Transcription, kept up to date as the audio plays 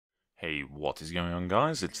Hey, what is going on,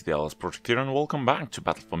 guys? It's TheAthelasProject here, and welcome back to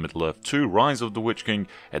Battle for Middle-earth 2 Rise of the Witch King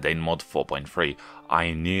Edain mod 4.3.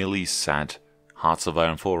 I nearly said Hearts of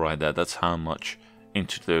Iron 4 right there. That's how much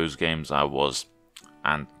into those games I was,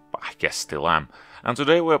 and I guess still am. And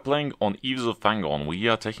today we're playing on Eves of Fangon. We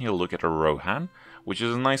are taking a look at a Rohan, which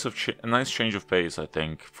is a nice change of pace, I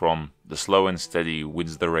think, from the slow and steady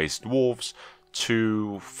wins the race dwarves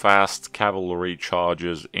to fast cavalry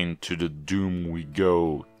charges into the doom we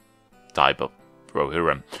go type of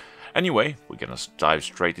Rohirrim. Anyway, we're gonna dive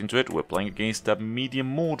straight into it. We're playing against the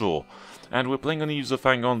medium Mordor, and we're playing on Eves of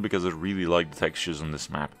Fangon because I really like the textures on this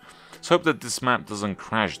map. Let's hope that this map doesn't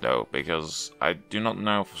crash though, because I do not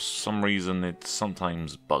know, for some reason it's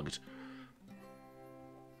sometimes bugged.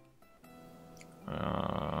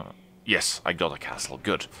 Yes, I got a castle,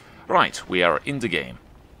 good. Right, we are in the game.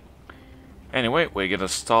 Anyway, we're gonna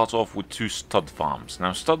start off with 2 stud farms.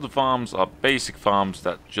 Now, stud farms are basic farms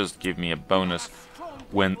that just give me a bonus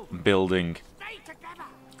when building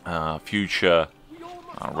future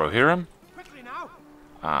Rohirrim.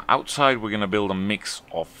 Outside, we're gonna build a mix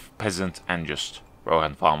of peasant and just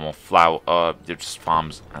Rohan farm or flower, just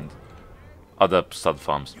farms and other stud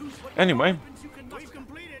farms. Anyway,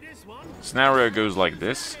 scenario goes like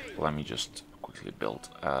this. Let me just quickly build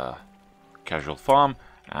a casual farm.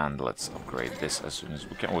 And let's upgrade this as soon as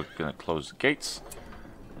we can. We're gonna close the gates,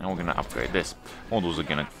 and we're gonna upgrade this.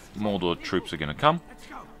 Mordor troops are gonna come.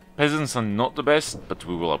 Peasants are not the best, but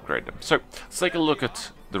we will upgrade them. So let's take a look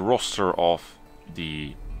at the roster of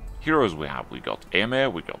the heroes we have. We got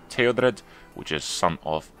Eomer, we got Theodred, which is son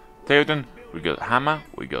of Theoden. We got Hammer,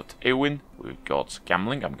 we got Eowyn, we've got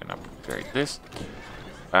Gamling. I'm gonna upgrade this.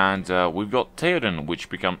 And we've got Theoden, which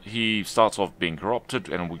he starts off being corrupted,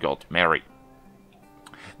 and we got Merry.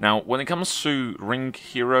 Now, when it comes to ring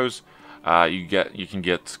heroes, you can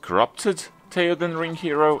get corrupted Theoden ring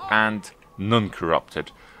hero and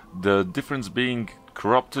non-corrupted. The difference being,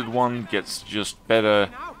 corrupted one gets just better.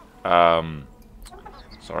 Sorry,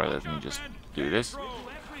 let me just do this.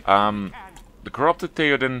 The corrupted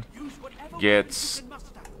Theoden gets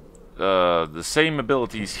the same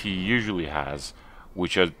abilities he usually has,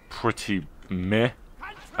 which are pretty meh.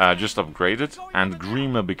 Just upgraded, and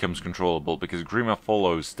Grima becomes controllable because Grima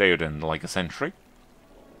follows Theoden like a sentry.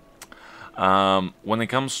 When it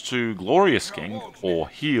comes to Glorious King, or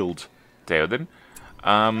Healed Theoden,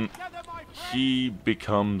 he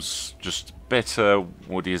becomes just better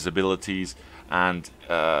with his abilities, and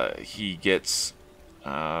he gets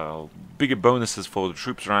bigger bonuses for the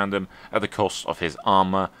troops around him at the cost of his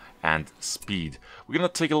armor and speed. We're gonna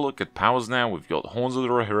take a look at powers now. We've got Horns of the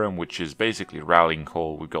Rohirrim, which is basically Rallying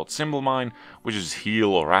Call. We've got Symbol Mine, which is Heal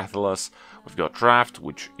or Athelas. We've got Draft,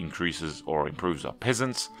 which increases or improves our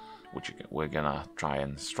peasants, which we're gonna try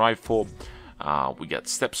and strive for. We get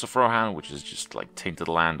Steps of Rohan, which is just like Tainted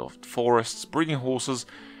Land of forests. Breeding Horses,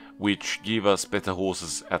 which give us better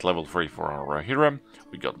horses at level 3 for our Rohirrim.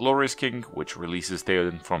 We got Glorious King, which releases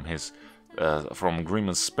Theoden from his from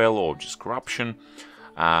Grima's spell or just corruption.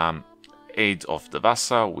 Aid of the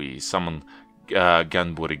Vassa, we summon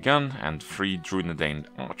Gunbury Gun and 3 Druidain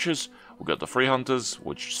Archers. We got the Free Hunters,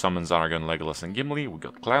 which summons Aragorn, Legolas and Gimli. We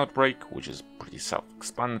got Cloudbreak, which is pretty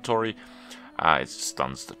self-explanatory. It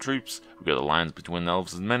stuns the troops. We got Alliance between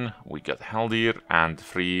Elves and Men. We got Haldir and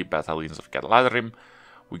 3 Battalions of Galadrim.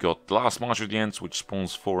 We got the Last March of the Ents, which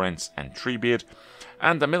spawns 4 Ents and Treebeard.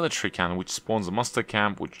 And the Military Cannon, which spawns a muster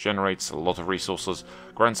camp, which generates a lot of resources,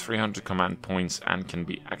 grants 300 command points, and can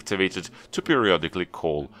be activated to periodically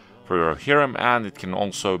call for your Rohirrim, and it can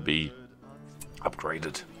also be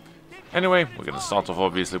upgraded. Anyway, we're going to start off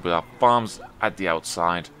obviously with our farms at the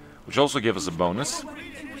outside, which also give us a bonus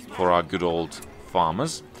for our good old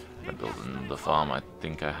farmers. I'm building the farm. I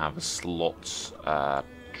think I have a slot.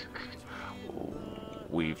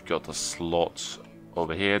 We've got a slot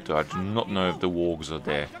over here, though I do not know if the wargs are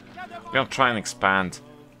there. We're going to try and expand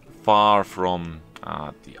far from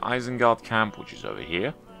the Isengard camp, which is over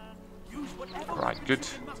here. Alright, good.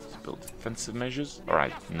 Let's build defensive measures.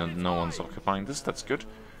 Alright, no one's occupying this, that's good.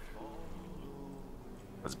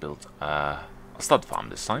 Let's build a stud farm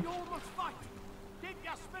this time.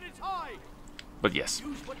 But yes.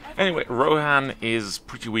 Anyway, Rohan is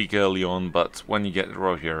pretty weak early on, but when you get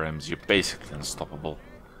Rohirrims, you're basically unstoppable.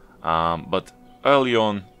 But early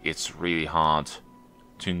on, it's really hard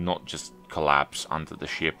to not just collapse under the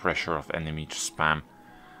sheer pressure of enemy spam.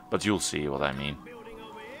 But you'll see what I mean.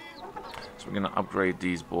 So we're gonna upgrade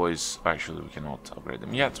these boys. Actually, we cannot upgrade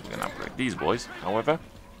them yet. We're gonna upgrade these boys, however.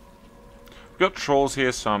 We've got trolls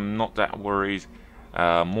here, so I'm not that worried.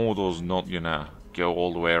 Mordor's not gonna go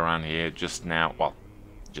all the way around here just now. Well,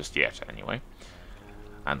 just yet, anyway.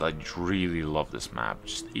 and I really love this map.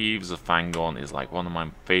 Just Eves of Fangon is like one of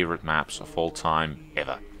my favorite maps of all time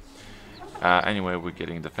ever. Anyway, we're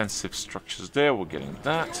getting defensive structures there. We're getting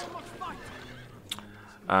that.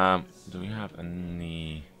 Do we have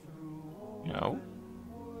any? No.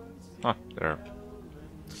 Huh, there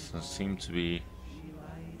doesn't seem to be.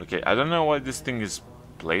 Okay, I don't know why this thing is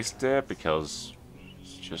placed there, because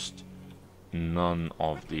it's just none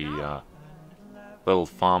of the little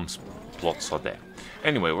farms plots are there.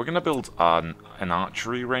 Anyway, we're gonna build an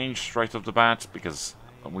archery range straight off the bat, because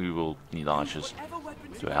we will need archers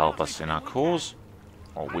to help us in our cause,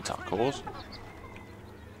 or with our cause.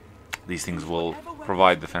 These things will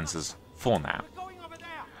provide defenses for now.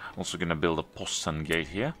 Also gonna build a postern gate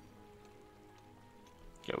here.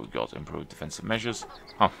 Yeah, we've got improved defensive measures.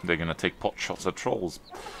 Oh, they're gonna take pot shots at trolls.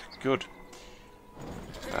 Good.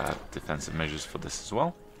 Defensive measures for this as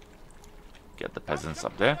well. Get the peasants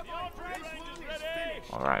up there.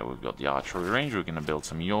 Alright, we've got the archery range. We're gonna build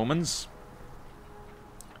some yeomans,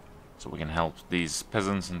 so we can help these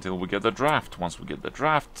peasants until we get the draft. Once we get the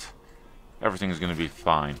draft, everything is gonna be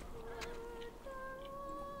fine.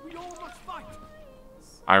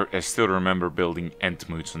 I still remember building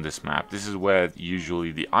Entmoots on this map. This is where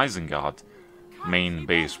usually the Isengard main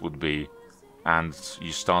base would be, and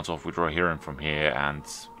you start off with Rohan from here and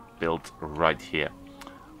build right here.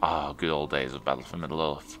 Ah, good old days of Battle for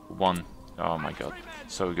Middle-earth 1. Oh my god,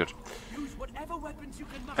 so good.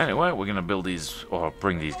 Anyway, we're gonna build these, or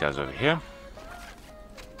bring these guys over here.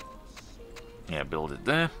 Yeah, build it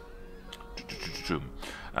there.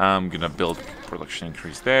 I'm gonna build production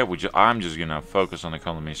increase there, which I'm just gonna focus on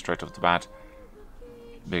economy straight off the bat,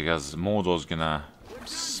 because Mordor's gonna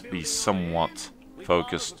be somewhat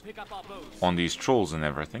focused on these trolls and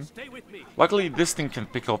everything. Luckily, this thing can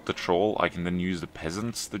pick up the troll. I can then use the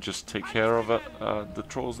peasants to just take care of the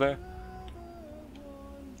trolls there,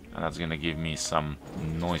 and that's gonna give me some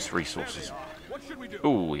nice resources.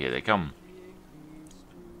 Oh, here they come.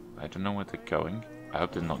 I don't know where they're going. I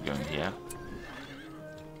hope they're not going here.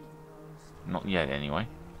 Not yet, anyway.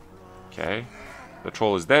 Okay. The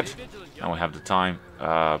troll is dead. Now we have the time.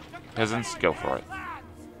 Peasants, go for it.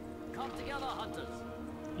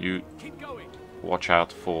 You watch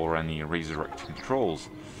out for any resurrecting trolls.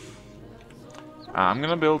 I'm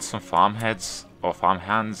gonna build some farm heads, or farm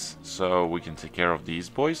hands, so we can take care of these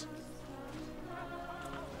boys.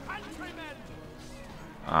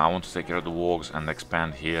 I want to take care of the wargs and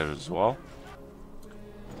expand here as well.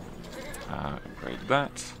 Upgrade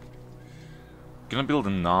that. Gonna build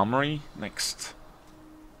an armory next.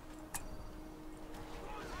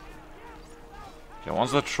 Okay,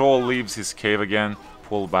 once the troll leaves his cave again,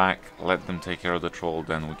 pull back, let them take care of the troll,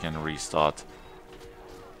 then we can restart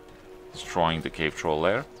destroying the cave troll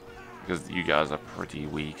there, because you guys are pretty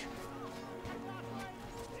weak.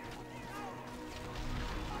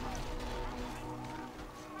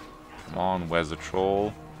 Come on, where's the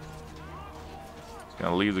troll? He's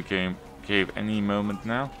gonna leave the cave any moment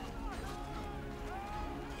now.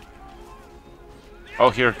 Oh,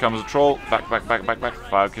 here comes the troll. Back, back, back, back, back.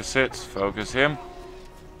 Focus it. Focus him.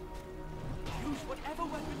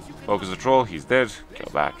 Focus the troll. He's dead.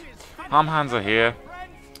 Go back. Farm hands are here.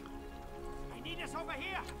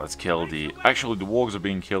 Let's kill the... Actually, the wargs are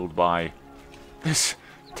being killed by this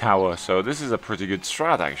tower. So this is a pretty good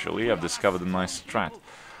strat, actually. I've discovered a nice strat.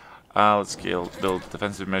 Let's build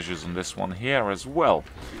defensive measures on this one here as well.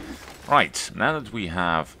 Right. Now that we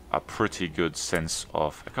have a pretty good sense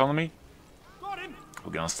of economy,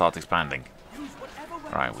 we're gonna start expanding.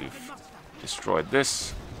 Alright, we've destroyed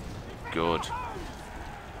this. Good.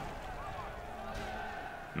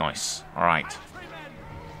 Nice. Alright.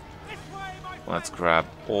 Let's grab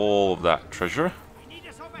all of that treasure.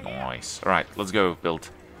 Nice. Alright, let's go build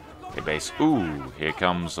a base. Ooh, here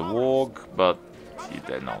comes a warg, but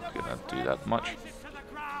they're not gonna do that much.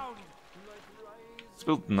 Let's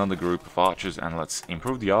build another group of archers and let's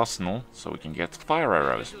improve the arsenal so we can get fire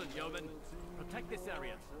arrows.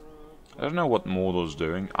 I don't know what Mordor's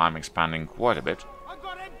doing. I'm expanding quite a bit.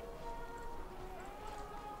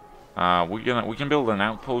 We can build an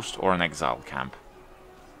outpost or an exile camp.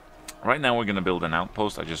 Right now we're gonna build an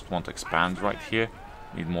outpost. I just want to expand right here.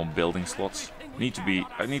 Need more building slots.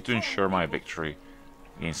 I need to ensure my victory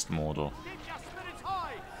against Mordor.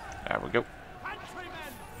 There we go.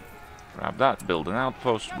 Grab that, build an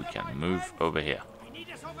outpost. We can move over here.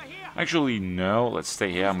 Actually, no. Let's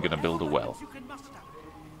stay here. I'm gonna build a well.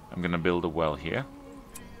 I'm gonna build a well here.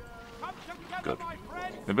 Good.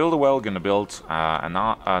 Gonna build a well, gonna build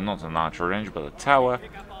not an archer range, but a tower,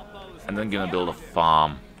 and then gonna build a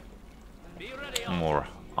farm. More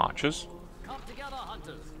archers.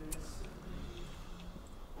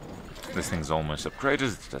 This thing's almost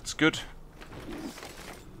upgraded, that's good.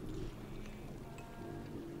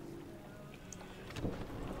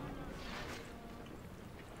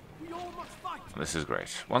 This is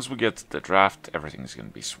great. Once we get the draft, everything's gonna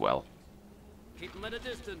be swell. Keep them at a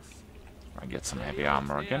distance. I get some heavy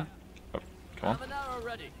armor again. Oh, come on.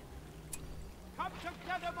 Come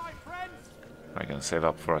together, my friends. I'm gonna save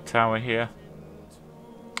up for a tower here.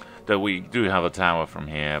 Though we do have a tower from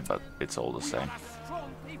here, but it's all the same.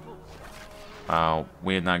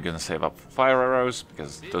 We're now gonna save up for fire arrows,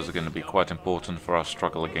 because those are gonna be quite important for our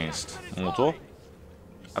struggle against Mordor.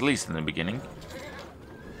 At least in the beginning.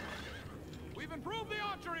 We've improved the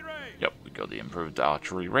archery range. Yep, we got the improved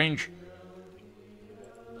archery range.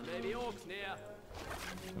 Maybe orcs near.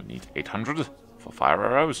 We need 800 for fire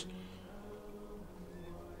arrows.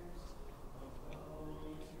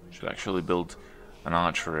 Should actually build an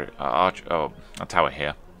archery a tower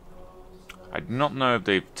here. I do not know if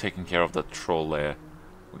they've taken care of that troll lair.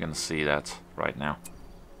 We're gonna see that right now.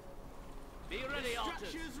 Be ready,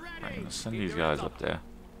 archers. I'm gonna send these guys up there.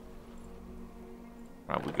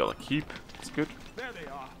 Right, we got a keep. That's good. There they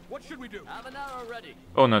are. What should we do? Have an arrow ready.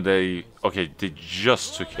 Oh no, they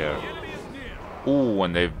just took care of it. Ooh,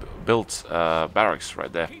 and they've built barracks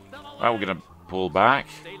right there. Right, we're gonna pull back,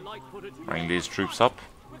 bring these troops up.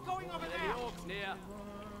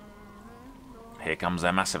 Here comes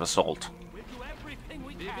their massive assault.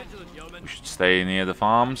 We should stay near the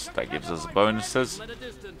farms. That gives us bonuses.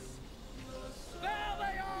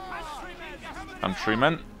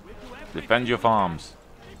 Countrymen, defend your farms.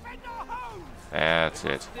 That's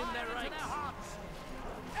it.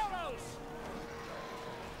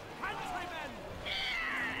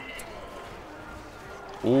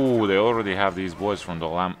 Ooh, they already have these boys from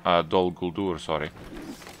Dol Guldur, sorry.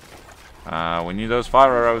 We need those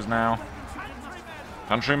fire arrows now.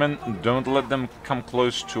 Countrymen, don't let them come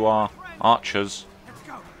close to our archers.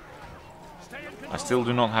 I still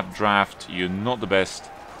do not have draft. You're not the best.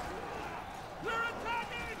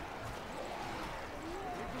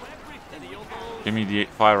 Give me the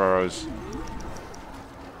fire arrows.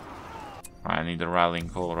 Right, I need a rallying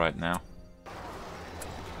call right now.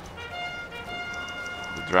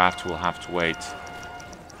 The draft will have to wait.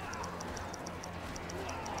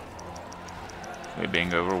 We're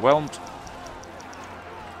being overwhelmed.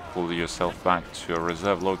 Pull yourself back to a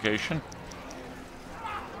reserve location.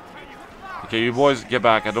 Okay, you boys, get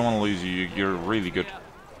back. I don't want to lose you. You're really good.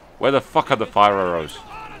 Where the fuck are the fire arrows?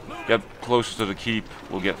 Get closer to the keep.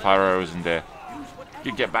 We'll get fire arrows in there.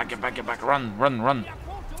 You get back, get back, get back. Run, run, run.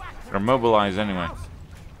 They're mobilized anyway.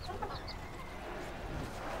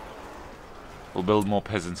 We'll build more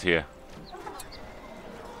peasants here.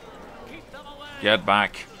 Get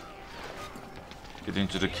back. Get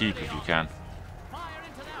into the keep if you can.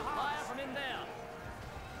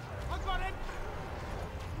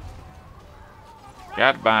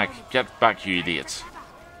 Get back, you idiots.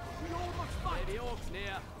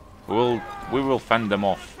 We will fend them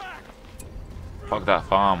off. Fuck that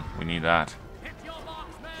farm, we need that.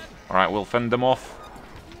 Alright, we'll fend them off.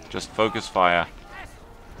 Just focus fire.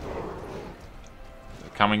 They're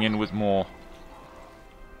coming in with more.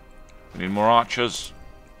 We need more archers.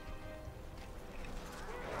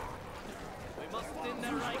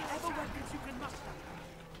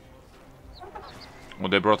 Well,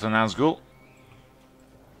 they brought an Nazgul.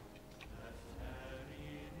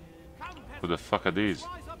 Who the fuck are these?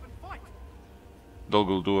 Dol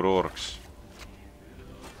Guldur orcs.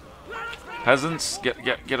 Peasants,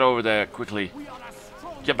 get over there quickly.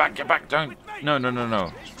 Get back, don't.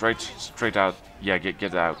 No. Straight out. Yeah,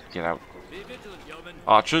 get out.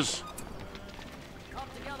 Archers,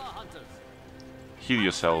 heal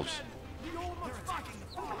yourselves.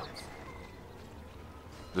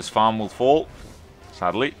 This farm will fall,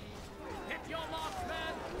 sadly.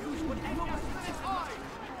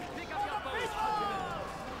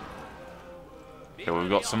 Okay, we've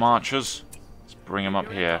got some archers. Let's bring them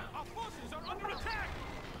up here.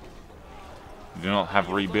 We do not have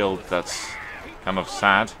rebuild, that's kind of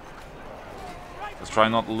sad. Let's try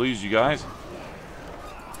not to lose you guys.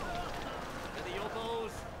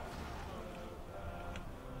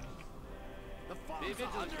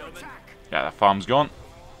 Yeah, that farm's gone.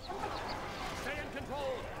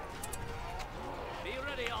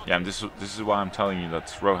 Yeah, and this is why I'm telling you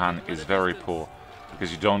that Rohan is very poor.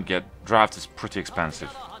 Because you don't get... Draft is pretty expensive.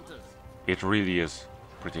 It really is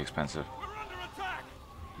pretty expensive.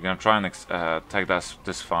 We're gonna try and take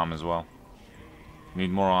this farm as well. Need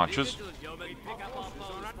more archers.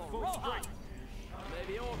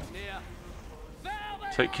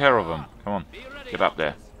 Take care of them. Come on, get up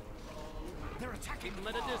there.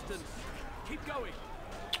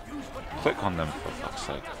 click on them, for fuck's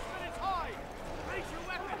sake.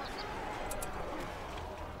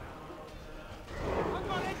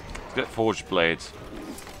 Let's get forged blades.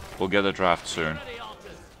 We'll get a draft soon.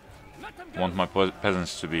 Want my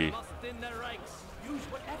peasants to be...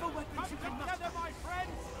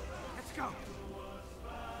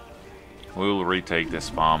 We will retake this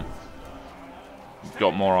farm. We've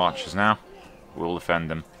got more archers now. We'll defend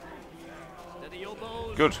them.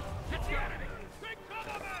 Good.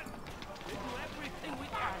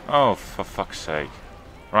 Oh, for fuck's sake.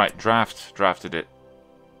 Right, draft. Drafted it.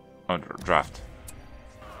 Oh, draft.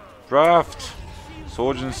 Draft!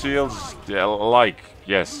 Swords and shields, yeah, alike,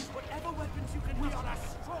 yes.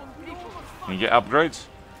 Can you get upgrades?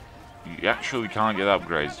 You actually can't get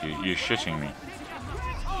upgrades. You're shitting me.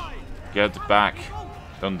 Get back.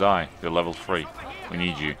 Don't die. You're level 3. We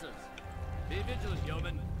need you.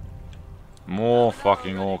 More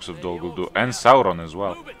fucking orcs of Dol Guldur. And Sauron as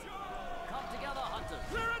well.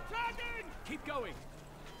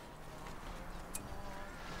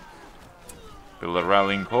 Build a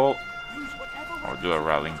rallying call. Or do a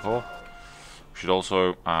rallying call. We should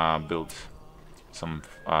also build some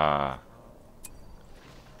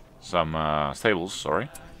stables, sorry.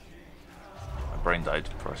 My brain died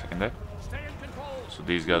for a second there. So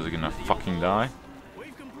these guys are gonna fucking die.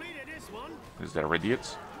 Because they're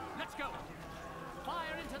idiots.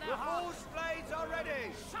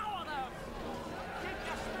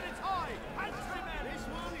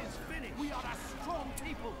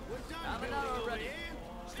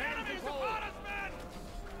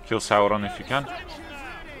 Kill Sauron if you can.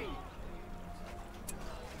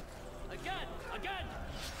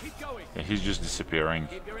 Yeah, he's just disappearing.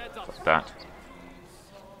 Like that.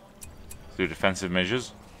 Do defensive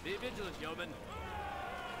measures.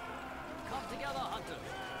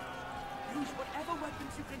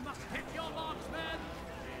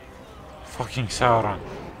 Fucking Sauron.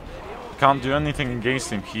 Can't do anything against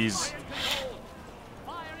him. He's...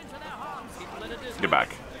 Get back.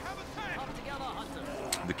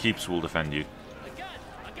 The keeps will defend you.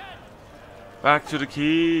 Back to the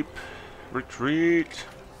keep. Retreat.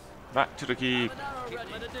 Back to the keep.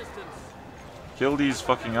 Kill these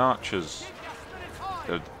fucking archers.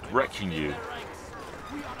 They're wrecking you.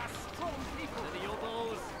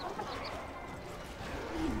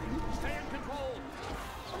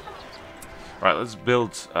 Right, let's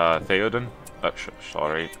build Theoden.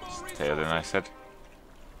 Sorry, Theoden I said.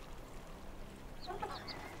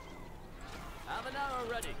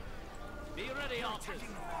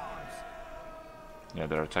 Yeah,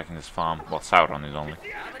 they're attacking this farm. Well, Sauron is only.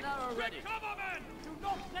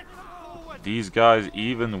 These guys,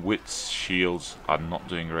 even with shields, are not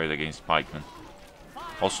doing great against pikemen.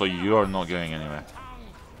 Also, you're not going anywhere.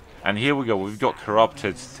 And here we go, we've got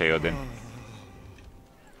corrupted Theoden.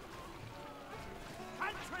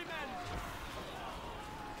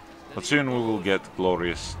 But soon we will get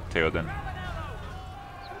glorious Theoden.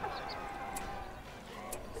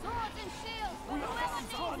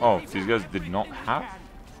 Oh, these guys did not have?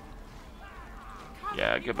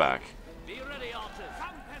 Yeah, get back.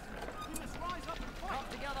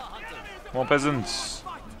 More peasants!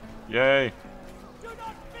 Yay!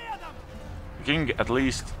 The king, at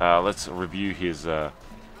least, let's review his... Well,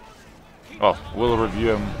 we'll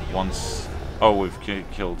review him once... Oh, we've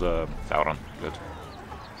killed Sauron. Good.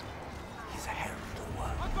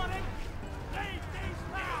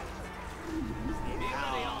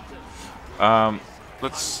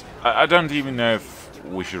 I don't even know if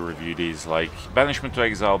we should review these. Like, Banishment to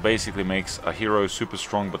Exile basically makes a hero super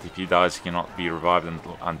strong, but if he dies, he cannot be revived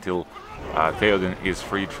until Theoden is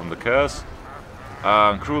freed from the curse.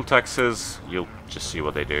 Cruel Taxes, you'll just see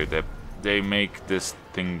what they do. They make this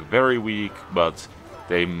thing very weak, but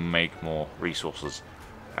they make more resources.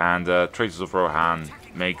 And Traitors of Rohan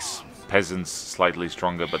makes peasants slightly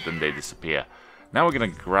stronger, but then they disappear. Now we're gonna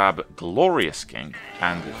grab Glorious King,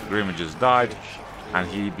 and Grima just died, and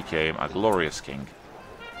he became a Glorious King.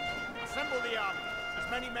 Assemble the army.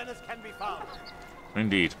 As many men as can be found.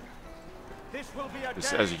 Indeed.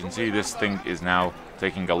 This, as you can see, this thing is now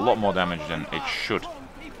taking a lot more damage than it should.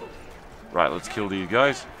 Right, let's kill these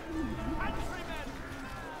guys.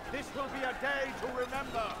 This will be a day to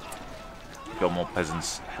remember. Got more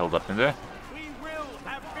peasants held up in there. We will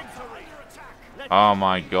have victory. Oh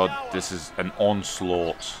my god, this is an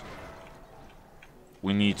onslaught.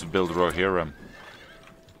 We need to build Rohirrim.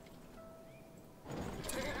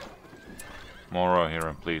 More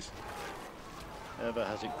Rohirrim, please. Ever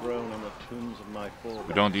has it grown on the tombs of my forebears.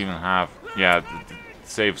 We don't even have... Yeah,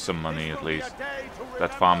 save some money at least.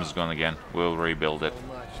 That farm is gone again. We'll rebuild it.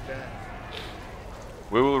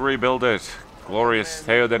 We will rebuild it. Glorious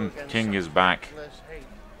Theoden King is back. She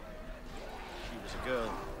was a girl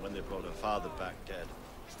when they brought her father back dead.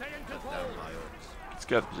 Stay in Cut control. down by orcs. Let's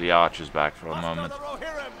get the archers back for a moment. Muster the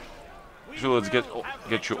Rohirrim. We Sure, let's will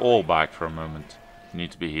get you have all back for a moment. You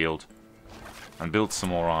need to be healed. And build some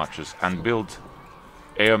more archers. And build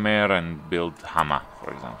Eomer and build Hammer,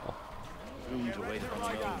 for example. Room to wait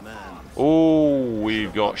on an old man. Oh,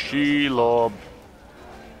 we've got Shelob.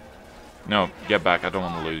 No, get back. I don't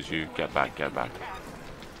want to lose you. Get back, get back.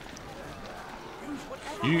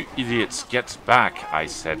 You idiots, get back, I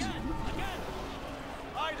said.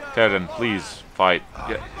 Theoden, please, fight.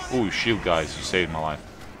 Oh, shield guys, you saved my life.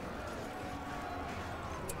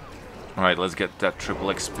 Alright, let's get that triple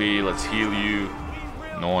XP. Let's heal you.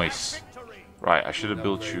 Nice. Right, I should have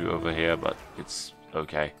built you over here, but it's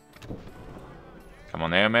okay. Come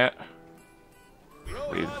on there, mate.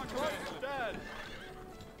 Wait.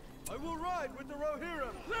 I will ride with the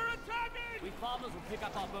Rohirrim. We're attacking. We farmers will pick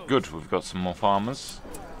up our boats. Good, we've got some more farmers.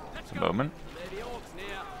 At the moment. Keep your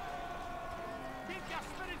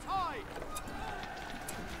spirits high.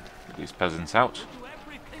 Get these peasants out. Do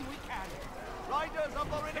everything we can. Riders of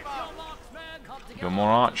the Rinnemark. Got more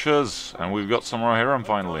archers, and we've got some Rohirrim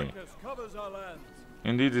finally. Covers our lands.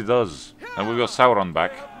 Indeed it does. And we've got Sauron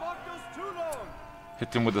back. Have mocked us too long.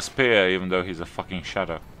 Hit him with a spear, even though he's a fucking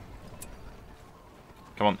shadow.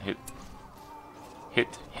 Come on, hit.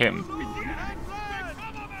 Hit him.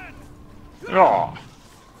 Oh.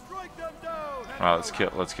 Strike them down. Right, let's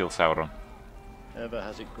kill Sauron. Ever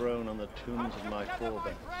has it grown on the tombs of my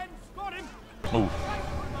forebears. Friends, got him. Ooh.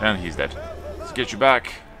 And he's dead. Let's get you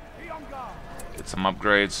back. Be on guard. Get some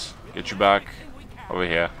upgrades. Get you back. Over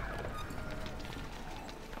here.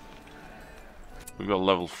 We've got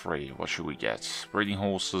level 3. What should we get? Breeding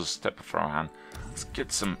horses, step of Rohan. Let's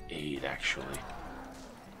get some aid, actually.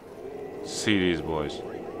 See these boys.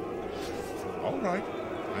 All right,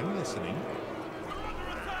 I'm listening.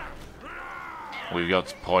 We've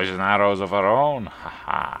got poison arrows of our own.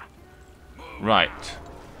 Haha. Right.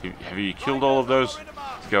 Have you killed all of those?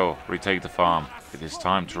 Let's go. Retake the farm. It is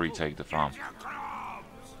time to retake the farm.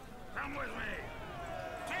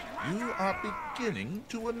 You are beginning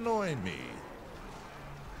to annoy me.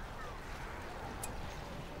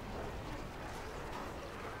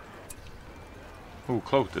 Ooh,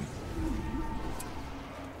 cloaked him.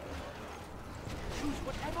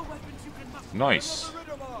 Nice.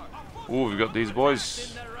 Ooh, we've got these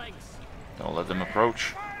boys. Don't let them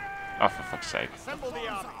approach. Oh, for fuck's sake. Assemble the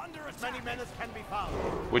army. As many men as can be found.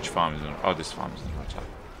 Which farm is in? Oh, this farm is in the right side.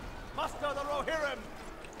 Muster the Rohirrim.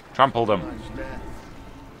 Trample them.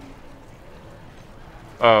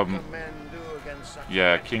 Men do against such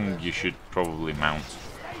Yeah, King, you should probably mount. Stay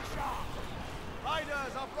sharp.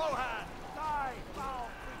 Riders of Rohan. Die, foul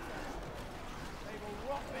creatures. They will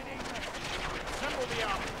rot beneath us. Assemble the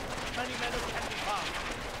army. As many men as can be found.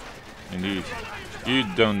 Indeed. You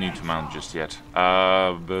don't need to mount just yet.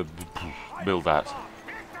 Build that.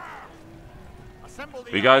 Assemble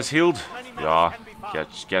the You guys healed? Many men Yeah. can be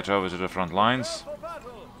found. Get over to the front lines. For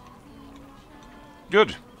battle.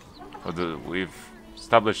 Good. We've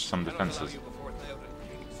established some defenses.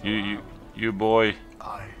 You boy.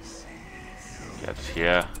 Get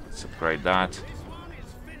here. Let's upgrade that.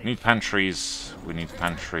 Need pantries. We need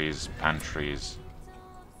pantries. Pantries.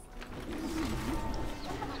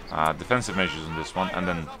 Defensive measures on this one, and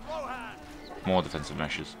then more defensive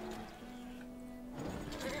measures.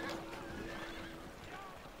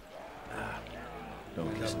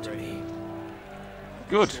 Don't listen to me.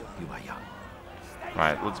 Good. You are young.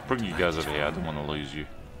 Right, let's bring you guys over here. I don't want to lose you.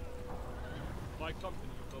 My company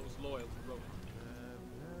of those loyal to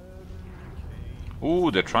Rohan.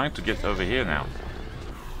 Ooh, they're trying to get over here now.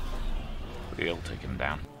 We'll take him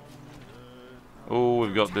down. Oh,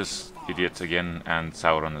 we've got this idiot again, and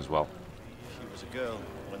Sauron as well. She was a girl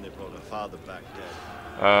when they brought her father back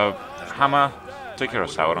dead. Hammer, take care of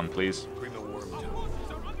Sauron, please.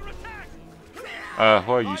 Who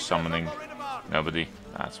are you summoning? Nobody.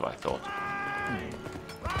 That's what I thought.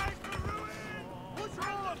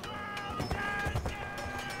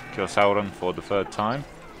 Kill Sauron for the third time.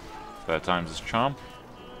 Third time's his charm.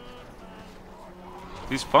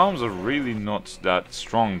 These farms are really not that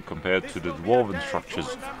strong compared to the dwarven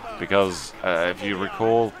structures, because if you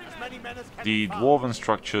recall, the dwarven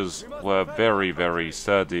structures were very, very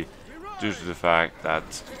sturdy due to the fact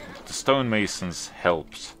that the stonemasons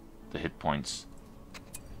helped the hit points.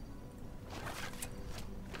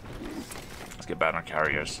 Let's get banner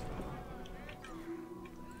carriers.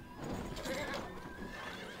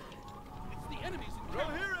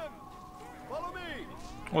 Rohirrim, follow me.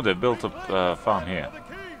 Oh, they built a farm here. The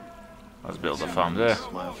king. Let's build a farm there.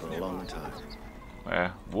 Smile for a long time.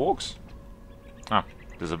 Where? Walks? Ah,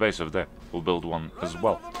 there's a base over there. We'll build one as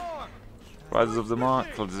well. Riders of the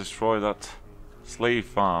Mark, let's destroy that slave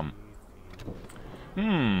farm.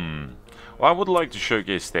 Well, I would like to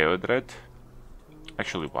showcase Theodred.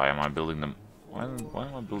 Actually, why am I building them? Why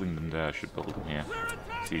am I building them there? I should build them here.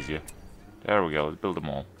 It's easier. There we go, let's build them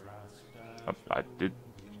all. I did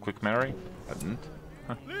quick marry? I didn't.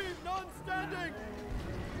 Huh.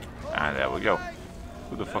 And there we go.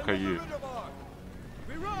 Who the fuck are you?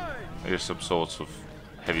 Here's some sorts of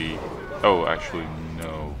heavy... Oh, actually,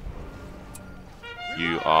 no.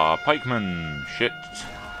 You are pikemen. Shit.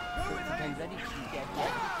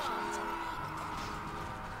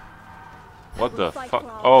 What the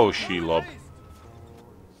fuck? Oh, Shelob.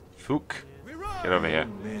 Fook. Get over here.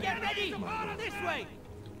 Get ready! This way!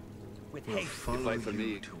 With haste. Follow for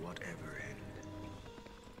me to whatever end.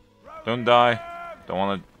 Don't die.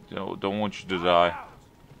 Don't want you to die.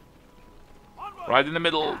 Right in the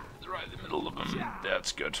middle. Right in the middle of them.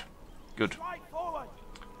 That's good. Good.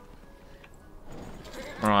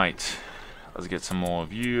 Right. Let's get some more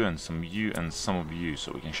of you and some of you and some of you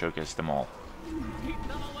so we can showcase them all.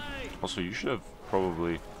 Also, you should have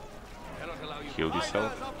probably healed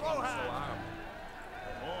yourself.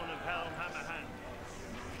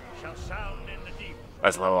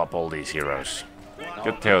 Let's level up all these heroes.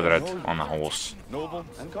 Get Theodred on a horse. Noble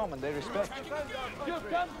and common, they respect you.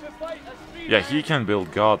 Yeah, he can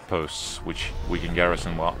build guard posts, which we can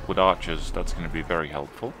garrison with archers. That's going to be very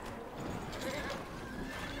helpful.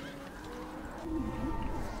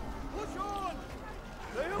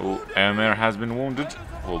 Oh, Emir has been wounded.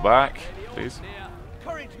 Pull back, please.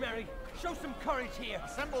 Courage, Mary. Show some courage here.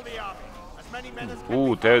 Assemble the army. As many men as can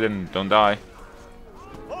Ooh, be Theoden, don't die.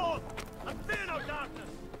 forth, and fear no darkness.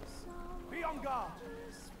 Be on guard.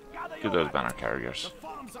 Gather Get your those weapons. banner carriers. The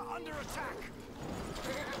farms are under attack.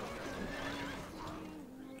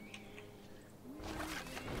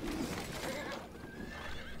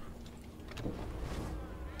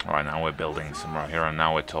 Alright, now we're building some right here, and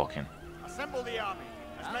now we're talking. Assemble the army.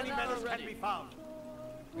 As many men as can be found.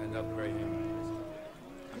 And upgrade him.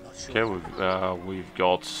 Okay, we've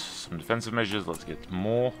got some defensive measures. Let's get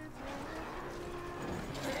more.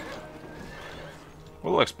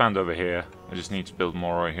 We'll expand over here. I just need to build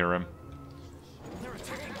more Rohirrim. They're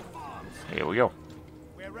attacking the farms. Here we go.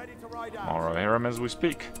 We're ready to ride out. More Rohirrim as we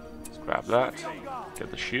speak. Let's grab that. Get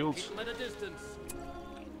the shields. At a distance.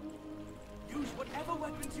 Use whatever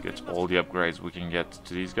weapons you Get can all the upgrades we can get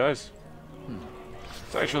to these guys.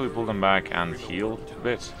 Let's actually pull them back and heal a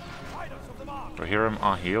bit. Rohirrim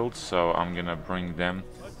are healed, so I'm gonna bring them.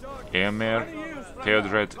 Emir,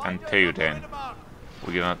 Theodred, and Edain.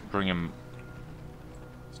 We're gonna bring him.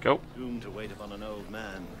 Let's go. Doomed to wait upon an old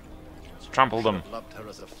man. Let's trample them. Loved her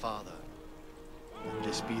as a father. Let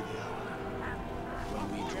this be the hour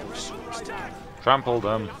when we draw swords together. Trample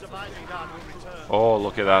them. Oh,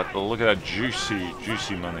 look at that. Look at that juicy,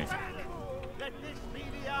 juicy money. Let this be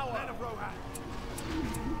the hour. Men of Rohan.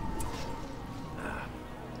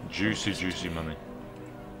 Juicy, juicy money.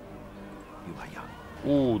 You are young.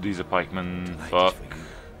 Ooh, these are pikemen. Fuck.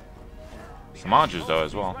 Some archers though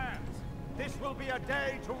as well. This will be a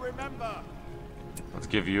day to remember. Let's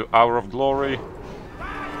give you Hour of Glory.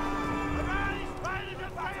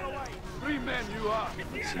 Three men you are.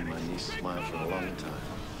 I've seen my niece smile for a long time.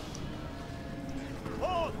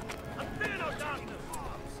 Forth, and fear no darkness.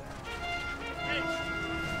 Haste.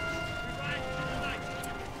 Ride through the night.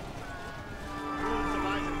 Rules of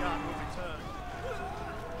Isengard will return.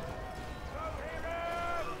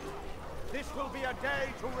 This will be a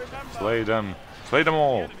day to remember. Slay them. Slay them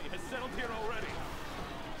all. Enemy has settled here already.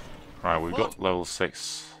 Right, we've got level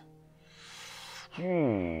 6.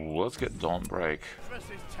 Ooh, let's get Dawnbreak. Dress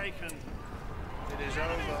is taken. It is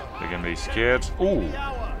over. They're gonna be scared. Ooh,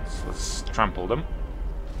 so let's trample them.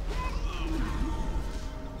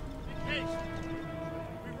 In haste.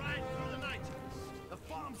 We ride through the night. The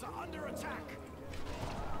farms are under attack.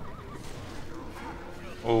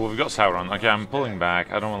 Oh, we've got Sauron. Okay, I'm pulling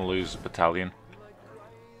back. I don't want to lose a battalion.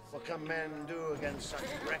 What can men do against such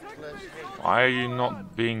reckless hate? Why are you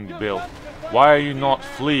not being built? Why are you not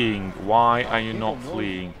fleeing? Why are you not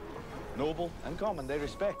fleeing? Noble and common, they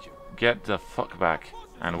respect you. Get the fuck back.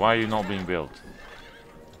 And why are you not being built?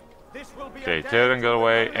 This will be Okay, a day Theoden to got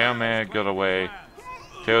away. remember. Eomer got away.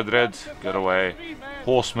 Theodred got away.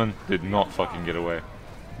 Horsemen did not fucking get away.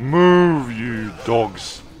 Move, you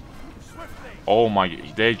dogs. Oh my,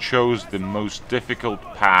 they chose the most difficult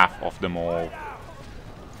path of them all.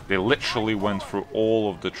 They literally went through all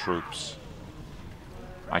of the troops.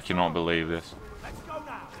 I cannot believe this.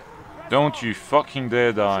 Don't you fucking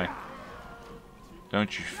dare die.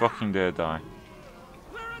 Don't you fucking dare die.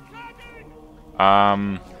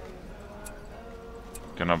 Gonna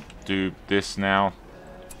do this now.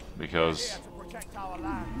 Because...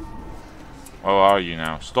 Oh, are you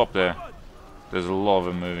now? Stop there. There's a lot of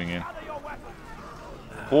them moving in.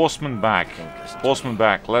 Horseman back. Horseman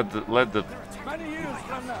back. Let the...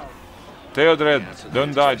 Theodred,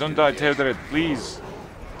 don't die, Theodred, please.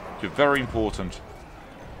 You're very important.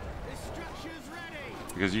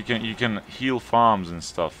 Because you can heal farms and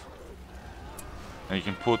stuff. And you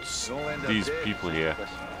can put these people here.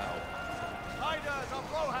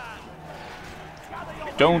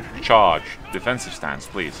 Don't charge. Defensive stance,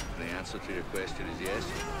 please. The answer to your question is yes.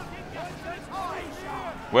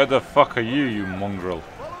 Where the fuck are you, you mongrel?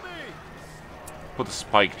 Put a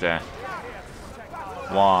spike there.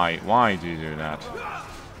 Why? Why do you do that?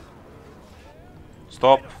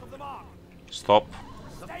 Stop. Stop.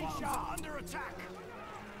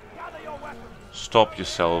 Stop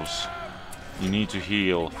yourselves. You need to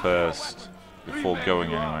heal first before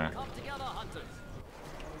going anywhere.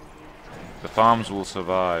 The farms will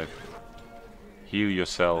survive. Heal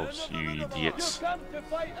yourselves, you idiots.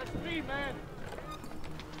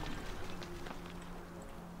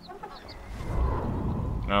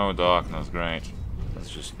 No darkness, great. That's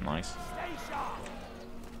just nice.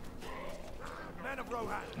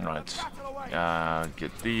 Right.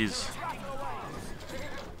 Get these.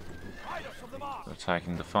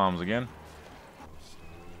 Attacking the farms again.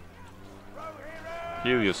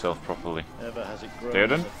 Heal yourself properly.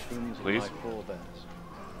 Edain, please.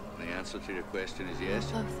 The answer to your question is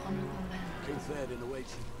yes.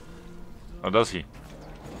 Oh, does he?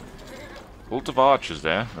 Ult of archers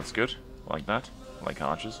there. That's good. Like that. Like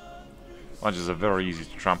archers. Archers are very easy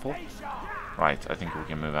to trample. Right, I think we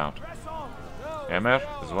can move out. Emer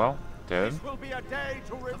as well. Edain.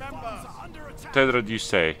 Theodred, you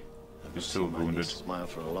stay. You're still wounded. Smile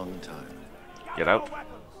for a long time. Get out.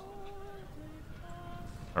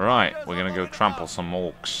 Alright, we're gonna go trample some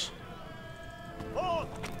orcs.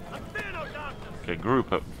 Okay,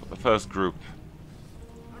 group up. The first group.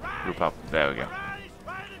 Group up. There we go.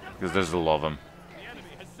 Because there's a lot of them.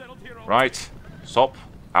 Right. Stop.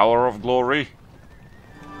 Hour of glory.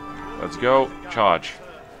 Let's go. Charge.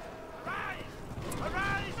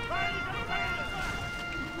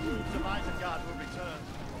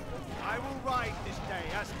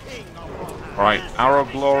 Right. Hour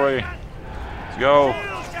of glory. Let's go.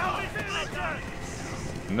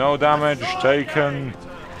 No damage taken.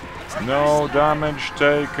 No damage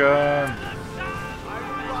taken.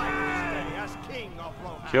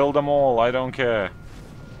 Kill them all, I don't care.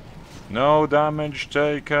 No damage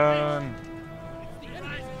taken.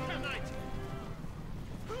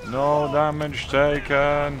 No damage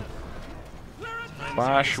taken.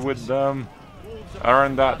 Clash with them.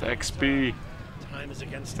 Earn that XP.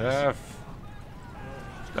 Death.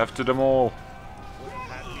 Death to them all.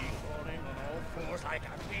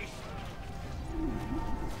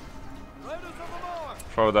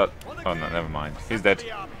 Throw that. Oh no, never mind. He's dead.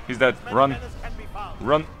 He's dead. Run.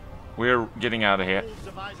 Run. We're getting out of here.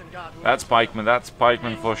 That's pikemen. That's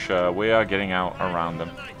pikemen for sure. We are getting out around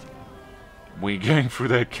them. We're going through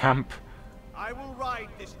their camp.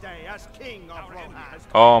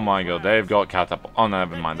 Oh my god, they've got catapult. Oh, no,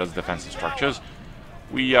 never mind. That's defensive structures.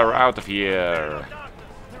 We are out of here.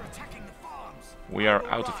 We are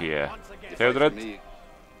out of here. Theodred.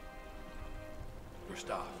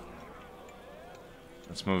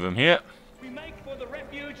 Let's move them here.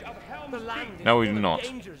 No, we do not.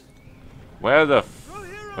 Where the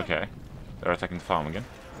okay. They're attacking the farm again.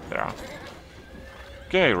 They are.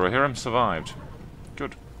 Okay, Rohirrim survived.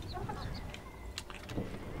 Good.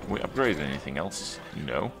 Can we upgrade anything else?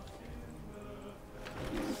 No.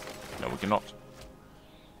 No, we cannot.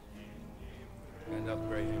 And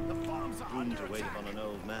upgrade him. Room to wait upon an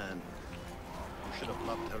old man. You should have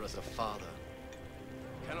loved her as a father.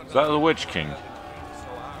 Is that the Witch King?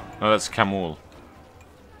 No, that's Camul.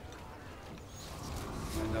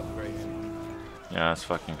 And upgrade him. Yeah, that's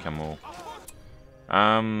fucking Camul.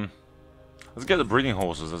 Let's get the breeding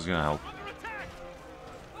horses, that's gonna help.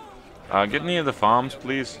 Get near the farms,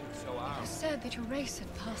 please. It is said that your race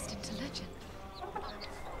had passed into legend.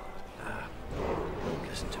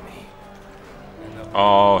 Listen to me.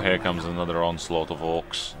 Oh, here comes another onslaught of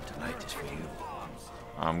orcs. Tonight is for you.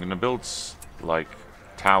 I'm gonna build, like,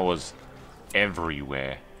 towers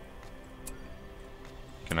everywhere.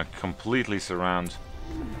 Gonna completely surround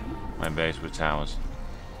my base with towers.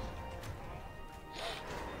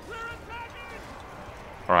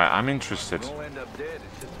 Alright, I'm interested.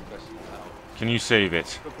 Can you save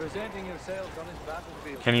it?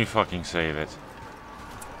 Can you fucking save it?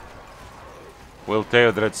 Will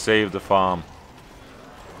Theodred save the farm?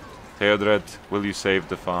 Theodred, will you save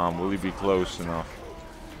the farm? Will you be close enough?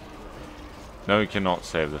 No, you cannot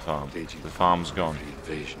save the farm. The farm's gone.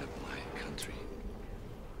 Invasion of my country.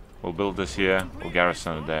 We'll build this here. We'll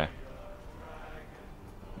garrison it there.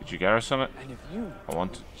 Did you garrison it? And if you I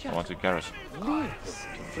want to garrison. leave to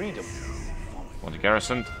freedom, Want to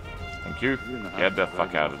garrison? Thank you. Get the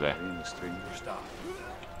fuck out of there.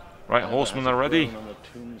 Right, horsemen are ready. on the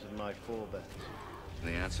tombs of my forebears.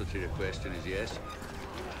 The answer to your question is yes.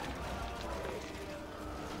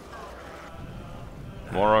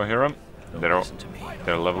 Moro Hiram.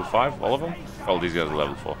 They're level 5, all of them? All these guys are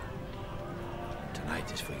level 4. Tonight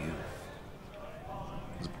is for you.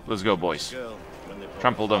 Let's go, boys. Girl, when they brought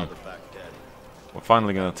Trample them. father back dead. We're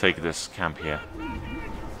finally gonna take this camp here. Cannot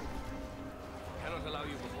allow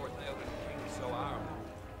you before Theodred, king is so armed.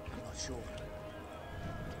 I'm not sure.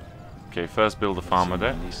 Okay, first build a farmer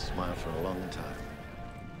there. He smiled for a long time.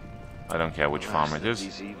 I don't care which farmer it is.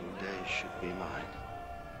 These evil days should be mine.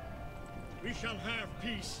 We shall have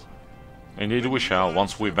peace. Indeed we shall,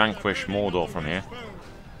 once we vanquish Mordor from here.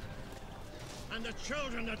 And the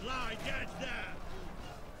children that lie dead there.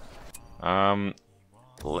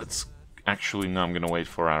 Let's... Actually, no, I'm gonna wait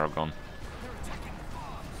for Aragon.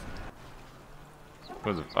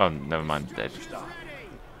 Oh, never mind, dead.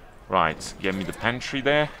 Right, get me the pantry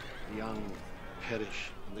there. The young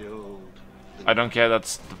perish, the old. I don't care,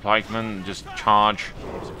 that's the pikemen, just charge.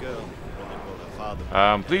 There was a girl when they brought her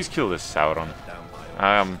father. Please kill this Sauron.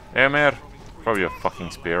 Emir, throw your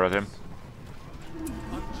fucking spear at him.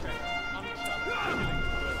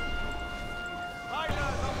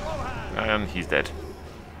 And he's dead.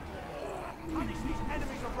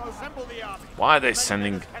 Why are they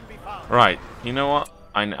sending... Right, you know what?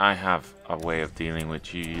 I have a way of dealing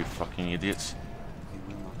with you, you fucking idiots.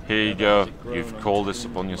 Here you go, you've called this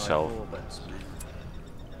upon yourself.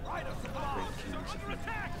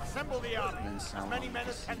 Assemble the army. As many men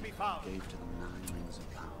as can be found.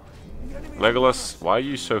 Legolas, why are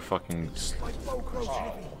you so fucking...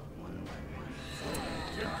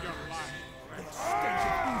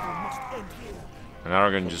 And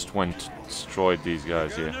Aragorn just went, destroyed these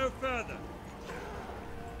guys here. No further.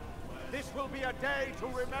 This will be a day to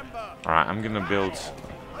remember. Alright, I'm gonna build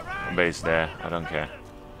a base there, I don't care.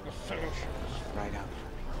 Right out.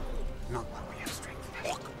 Not while we have strength.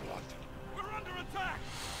 We're under attack.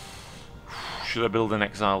 Should I build an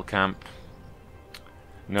exile camp?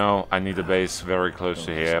 No, I need a base very close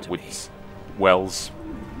to here with wells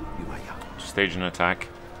You are young. to stage an attack.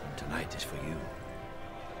 Tonight is for you.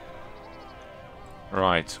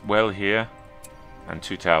 Right, well here and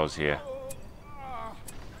 2 towers here.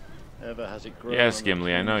 Ever has it grown Yes, on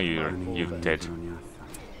Gimli, I know you're dead.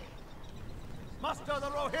 Muster the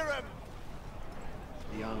Rohirrim.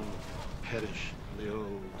 the young perish, the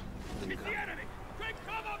old. The enemy. Quick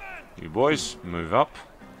cover, men. You boys, move up.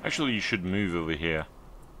 Actually, you should move over here.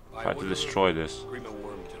 Try to destroy this. Grima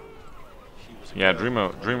Wormtongue. She was a Yeah,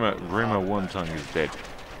 girl Dreamer Wormtongue is dead.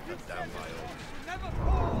 cut down by orcs. Never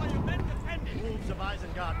fall while your men defending. Wolves of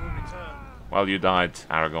Isengard will return. While you died,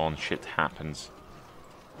 Aragorn, shit happens.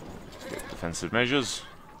 Get defensive measures.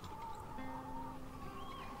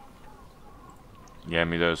 Yeah,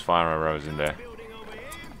 me those fire arrows in there. Building over here.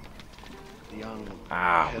 The young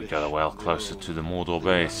Ah, we got well closer to the Mordor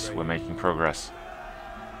base. We're making progress.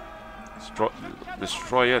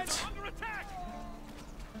 Destroy it. Under attack.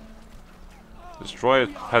 Destroy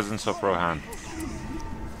it, peasants of Rohan.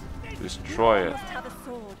 Destroy it. Must have a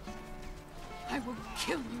sword. I will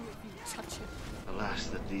kill you if you touch it. Alas,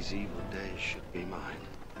 that these evil days should be mine.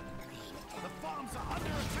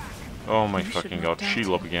 Oh my fucking god,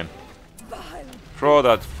 Shelob again. Throw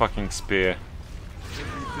that fucking spear.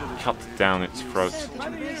 Cut down its throat.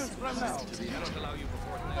 Cannot allow you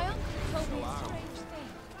before My Theodred. uncle told me a strange thing.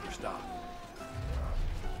 Your stop.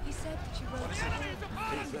 He said that you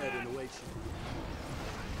wrote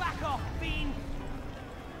Back off, fiend.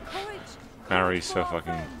 courage. Mary's so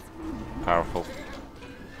fucking powerful.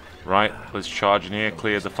 Right, let's charge in here,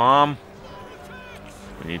 clear the farm.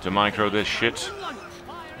 We need to micro this shit.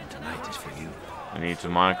 And tonight is for you. We need to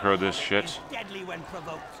micro this shit. Deadly when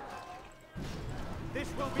provoked. This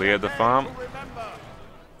will be Clear a the day farm. to remember.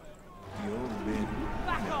 Your men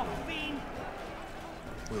Back off, fiend.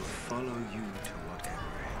 will follow you to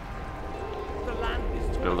whatever end. The land is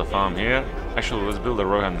Let's build a farm here. Actually, let's build a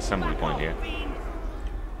Rohan assembly point here. fiend.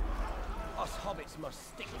 Us hobbits must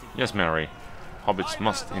stick together. Yes, Mary. Hobbits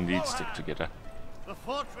must indeed stick together. The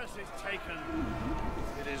fortress is taken.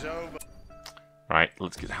 It is over. Right,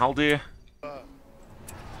 let's get Haldir. Let's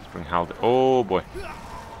bring Haldir. Oh boy.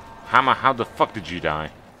 Hammer, how the fuck did you die?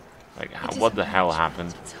 Like, what the hell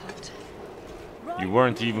happened? It's hot. You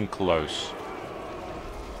weren't even close.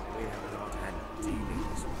 We have not had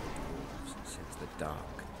dealings with dwarves since the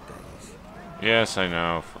dark days. Yes, I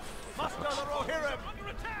know. Muster the Rohirrim! Under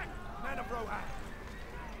attack! Men of Rohan!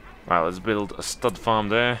 Right, let's build a stud farm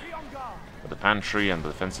there Be on guard! with a pantry and the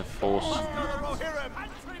defensive force. Muster the Rohirrim!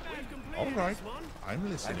 All right, I'm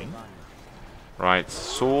listening. Right,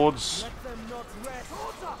 swords, Let them not rest!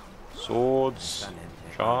 Swords up! swords,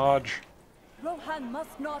 charge. Rohan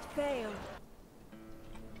must not fail.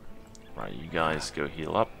 Right, you guys go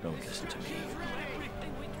heal up. Don't listen to me.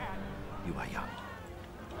 You are young.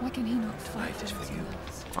 Why can he not fight Life is for you.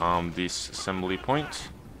 Arm this assembly point.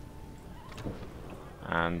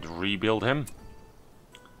 And rebuild him.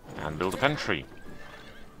 And build a pantry.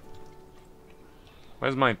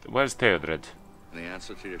 Where's Theodred? The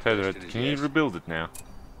answer to your Theodred, question is can yes. you rebuild it now?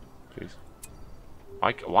 Please.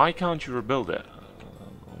 Why can't you rebuild it?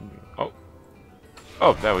 Oh.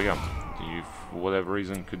 Oh, there we go. You, for whatever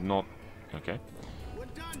reason, could not... Okay.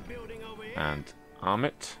 And arm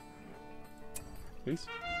it. Please.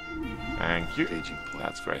 Thank you. Staging point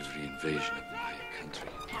That's great. for every invasion of my country.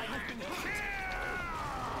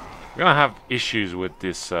 We're gonna have issues with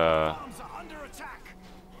this, Arms are under attack!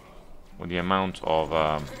 with the amount of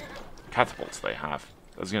catapults they have.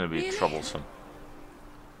 That's gonna be troublesome.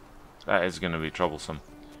 That is gonna be troublesome.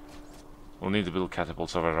 We'll need to build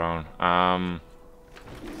catapults of our own.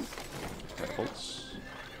 Catapults.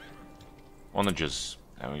 Onagers.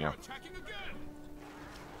 There we go.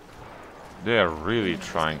 They are really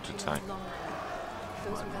trying to tank.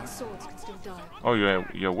 Those without swords can still die. Oh,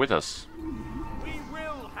 you're with us. We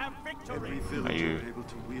will have victory! Every Are villager you- able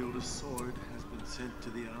to wield a sword has been sent to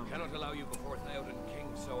the army. Cannot allow you before Theoden King,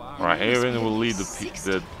 so are Right, Edain will lead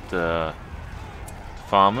the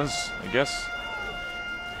farmers, I guess.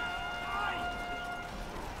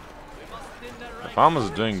 The farmers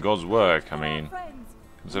are doing God's work. I mean,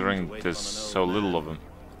 considering there's so little of them.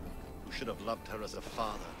 Who should have loved her as a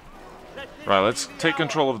father. Right, let's take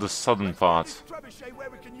control of the southern part. Trebuchet where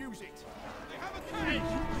we can use it! We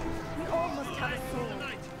all must have a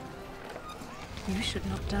sword. You should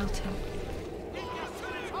not doubt him.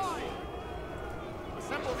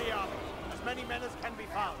 Assemble the army! As many men as can be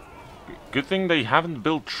found! Good thing they haven't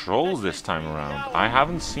built trolls this time around. I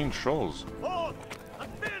haven't seen trolls. Forth!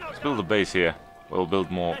 And fear no Let's build a base here. We'll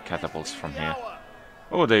build more catapults from here.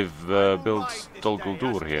 Oh, they've built Dol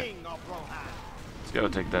Guldur here. Let's go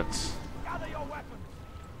take that. Gather your weapons!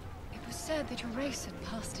 It was said that your race had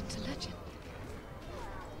passed into legend.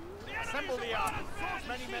 Assemble the army! As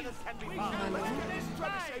many men as can be found!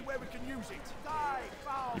 Trebuchet where we can use it! Die,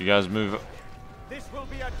 foul! You guys move. This will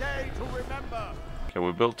be a day to remember! Okay,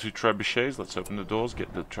 we built 2 trebuchets. Let's open the doors,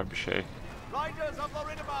 get the trebuchet. Riders of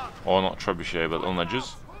Lorinabah! Or not trebuchet, but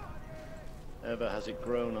onagers. Ever has it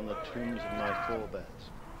grown on the tombs of my forebears.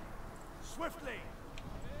 Swiftly!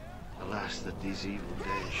 Alas, that these evil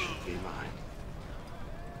days should be mine.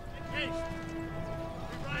 In haste!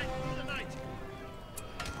 We ride through the night!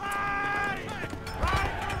 Ride!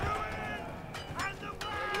 Ride the ruin! And the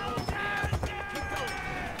world! Keep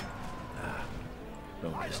going!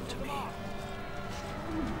 Don't listen to me.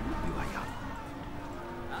 You are young.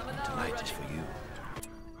 Tonight is for you.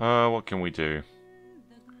 What can we do?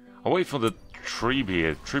 I'll wait for the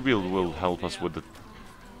Treebeard. Treebeard will help us with the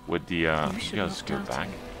you guys go back.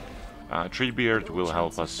 Treebeard will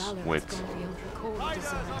help us with.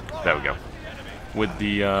 There we go. With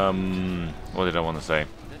the what did I want to say?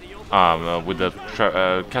 With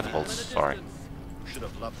the catapults. Sorry. Should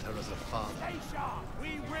have loved her as a father.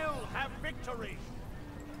 We will have victory!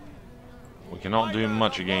 We cannot do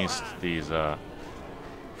much against these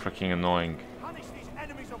freaking annoying. Punish these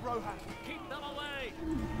enemies of Rohan! Keep them away!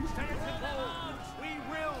 Stay at the wall! We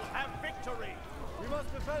will have victory! We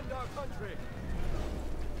must defend our country!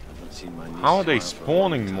 Haven't seen my niece How are they smile for a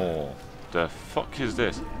spawning long time. more? The fuck is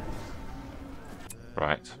this?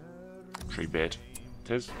 Right. Treebeard.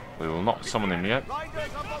 It is. We will not summon him yet. Riders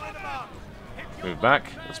of Lorinabah! Move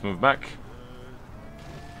back. Let's move back.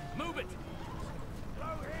 Move it!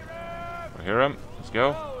 We hear him. Let's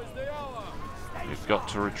go. We've got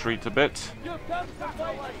to retreat a bit. You come to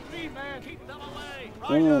fight me, man! Keep them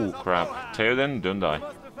away! Ooh, crap. Theoden, don't die.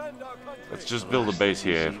 Must defend our country! Let's just build a base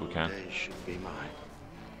here if we Evil can. days should be mine.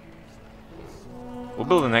 We'll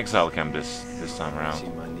build an exile camp this time around.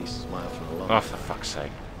 Seen my niece smile for a long Oh, for fuck's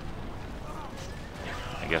sake.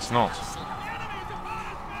 I guess not.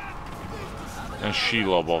 And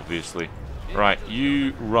Shelob, obviously. Right,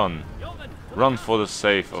 you run. Run for the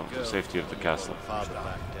safety of the castle. father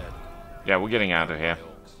back dead. Yeah, we're getting out of here.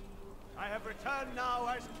 I have returned turn now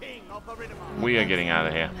as king of the Riddermark. We are getting out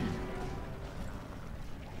of here.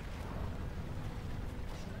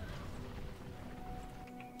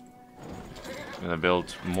 We're gonna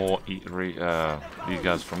build more these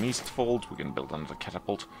guys from Eastfold. We're gonna build another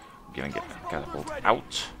catapult. We're gonna get the catapult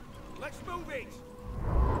out. Let's move it.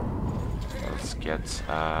 Let's get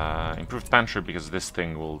improved pantry because this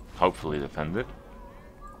thing will hopefully defend it.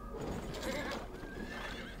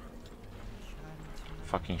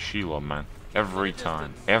 Fucking Shelob, man. Every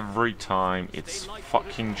time it's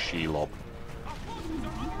fucking Shelob.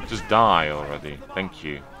 Just die already. Thank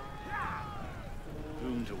you.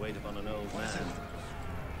 Room to wait upon an old man.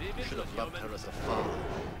 Should have loved her as a father.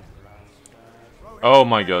 Oh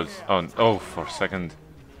my god. Oh, for a second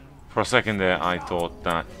there, I thought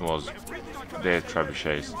that was their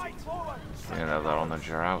trebuchets. Yeah, they're on the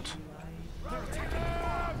jar out.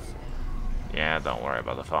 Yeah, don't worry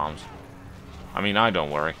about the farms. I mean, I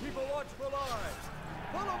don't worry.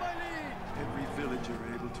 Every villager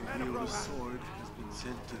able to wield a sword has been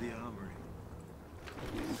sent to the armory.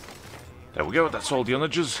 There we go, that's all the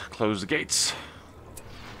onagers. Close the gates.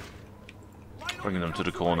 Bringing them to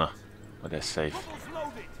the corner where they're safe.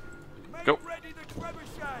 Go.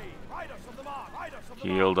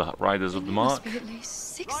 Heal the Riders of the Mark. Must be at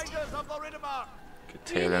least 60.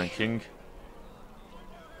 Get Edain King.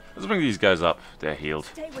 Let's bring these guys up. They're healed.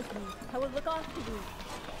 Stay with me. I will look after you.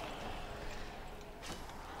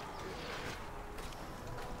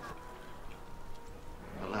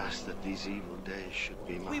 Alas, that these evil days should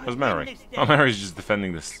be mine. Where's Mary? Oh, Mary's just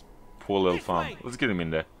defending this poor little farm. Let's get him in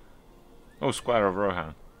there. Oh, Squire of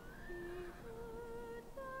Rohan.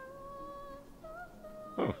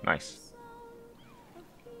 Oh, nice.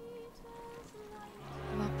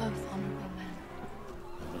 You are both honorable men.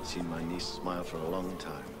 I haven't seen my niece smile for a long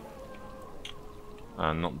time.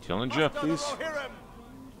 Not the onager, please.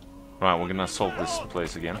 Right, we're gonna assault this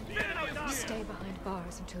place again. You stay behind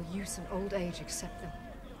bars until use and old age accept them.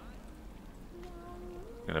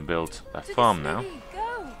 Gonna build a farm now.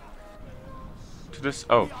 Go! To this.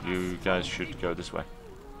 Oh, you guys should go this way.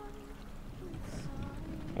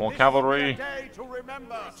 More cavalry.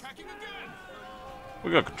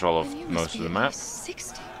 We got control of most of the map.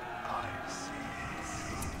 60.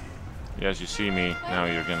 Yes, you see me. Now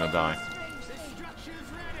you're gonna die.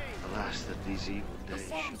 Alas, that these evil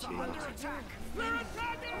days should be mine.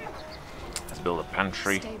 Let's build a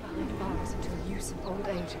pantry. Stay behind bars until use and old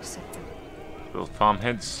age accept them. Build farm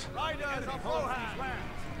heads.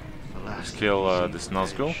 Let's kill this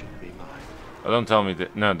Nazgul. Oh, don't tell me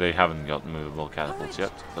that. No, they haven't got movable catapults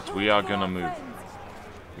yet. But we are gonna move.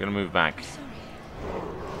 We're gonna move back.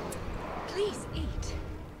 Please eat.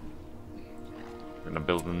 We're gonna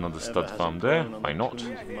build another stud farm there. Why not?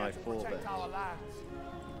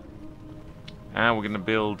 And we're gonna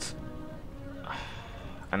build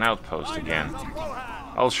an outpost again.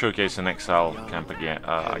 I'll showcase an exile camp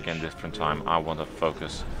again different time. I want to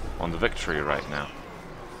focus on the victory right now.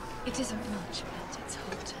 It isn't much, but it's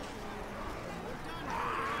hot.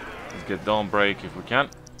 Let's get Dawnbreak if we can.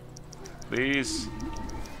 Please.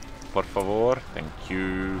 Por favor. Thank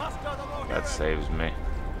you. That saves me.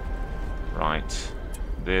 Right.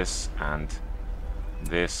 This and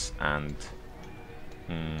this and...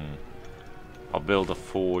 I'll build a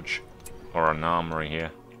forge or an armory here.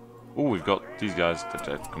 Oh, we've got these guys that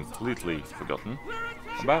I've completely forgotten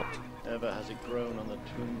about. Ever has it grown on the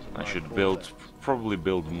tombs of I my should forebears. probably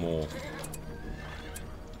build more.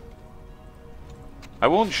 I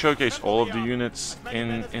won't showcase all of the units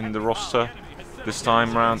in the roster this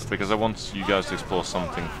time round because I want you guys to explore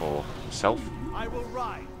something for yourself. I will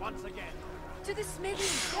ride once again. To the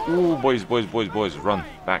smithy. Ooh, boys, run.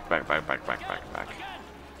 Back.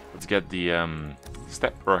 Let's get the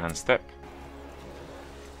Rohan step.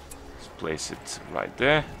 Let's place it right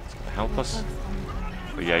there. It's gonna help us.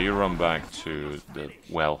 But yeah, you run back to the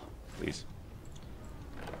well, please.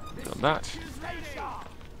 Build that.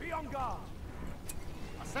 Be on guard.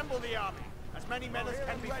 Assemble the army. As many men as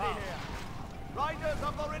can be found. Riders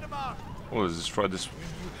of the Riddermark. Oh, let's destroy this.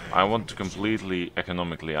 I want to completely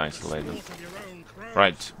economically isolate them.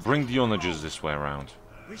 Right, bring the onagers this way around.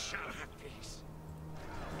 This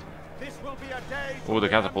will be a day. Oh, the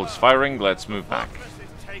catapult is firing. Let's move back.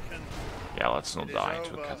 Yeah, let's not die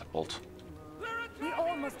to a catapult. We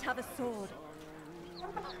all must have a sword.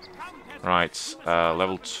 Right,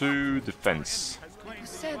 level 2 defense. You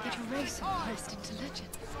said that a race had burst into legend.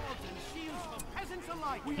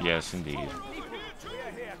 Yes, indeed.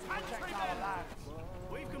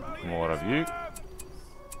 More of you.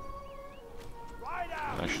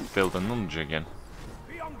 I should build a nunge again.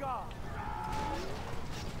 Be on guard.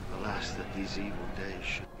 Alas, that these evil days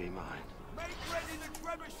should be mine.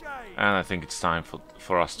 And I think it's time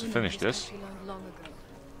for us to finish this.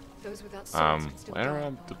 Where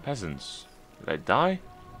are the peasants? Did they die?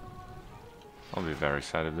 I'll be very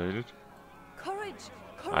sad if they did.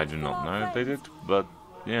 I do not know if they did, but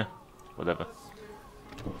yeah, whatever.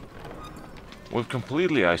 We've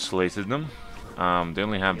completely isolated them. They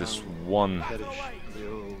only have this one.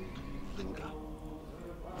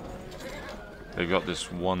 They've got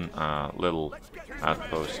this one little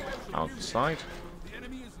outpost outside.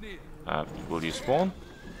 Will you spawn?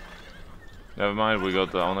 Never mind, we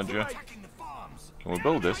got the onager. Can we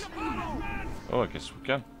build this? Oh, I guess we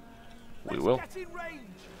can. We will.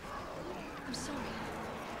 I'm sorry.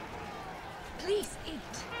 Please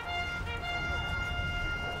eat.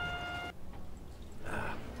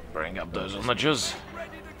 Bring up those onagers.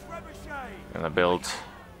 Gonna build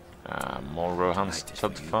more Rohan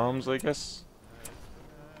stud farms, I guess.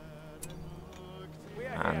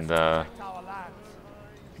 And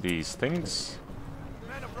these things.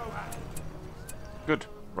 Good,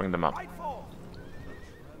 bring them up.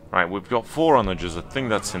 Right, we've got 4 onagers, I think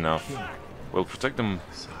that's enough. We'll protect them.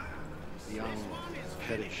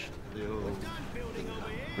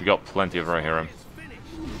 We got plenty of Rohirrim.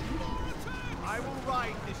 I will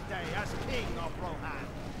ride this day as king of Rohan.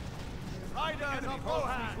 Riders of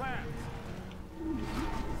Rohan.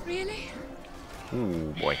 Really?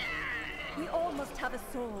 Ooh boy. We all must have a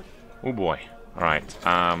sword. Oh boy. Alright,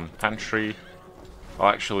 pantry. Well,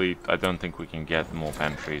 actually, I don't think we can get more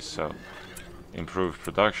pantries, so improved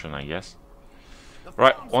production, I guess.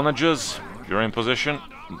 Right, onagers, you're in position.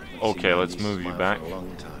 Okay, let's move you back.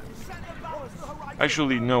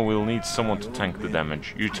 Actually, no, we'll need someone to tank the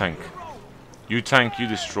damage. You tank. You tank, you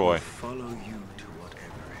destroy.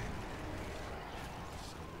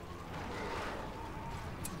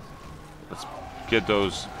 Let's get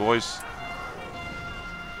those boys.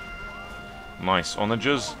 Nice,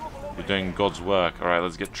 onagers. You're doing God's work. Alright,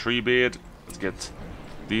 let's get Treebeard. Let's get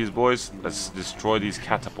these boys. Let's destroy these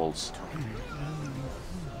catapults.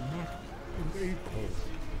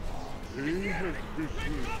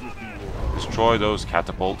 Destroy those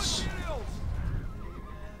catapults.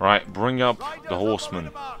 Right, bring up the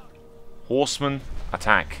horsemen. Horsemen,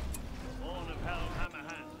 attack.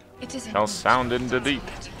 Shall sound in the deep.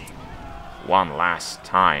 One last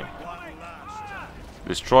time.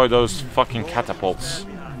 Destroy those fucking catapults.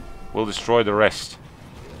 We'll destroy the rest.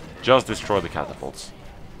 Just destroy the catapults.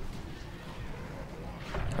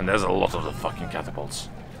 And there's a lot of the fucking catapults.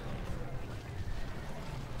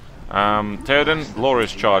 Theoden,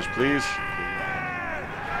 glorious charge, please.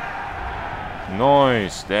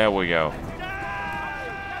 Nice, there we go.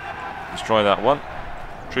 Destroy that one.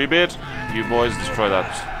 Treebeard, you boys destroy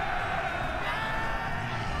that.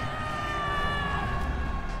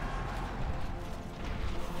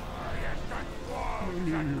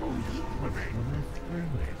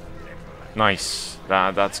 Nice.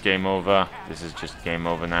 That's game over. This is just game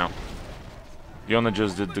over now. The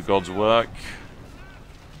onagers did the God's work.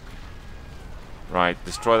 Right,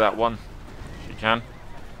 destroy that one. If you can.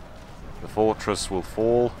 The fortress will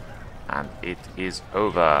fall. And it is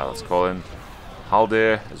over. Let's call in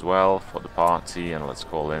Haldir as well for the party. And let's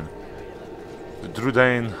call in the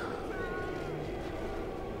Drudain.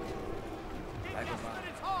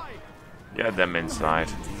 Get them inside.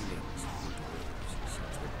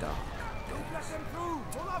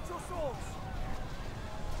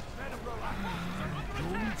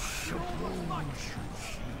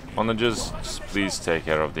 Onagers, just please take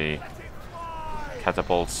care of the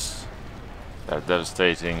catapults. They're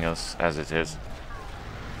devastating us as it is.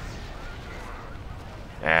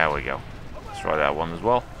 There we go. Let's try that one as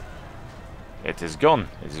well. It is gone.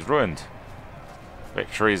 It is ruined.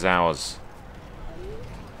 Victory is ours.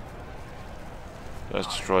 Just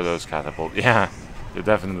destroy those catapults. Yeah, you're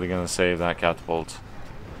definitely going to save that catapult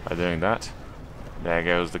by doing that. There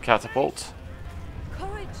goes the catapult.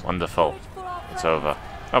 Wonderful. It's over.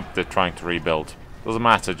 Oh, they're trying to rebuild. Doesn't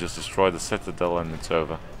matter, just destroy the citadel and it's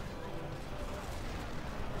over.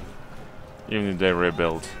 Even if they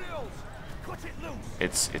rebuild,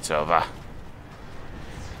 it's over.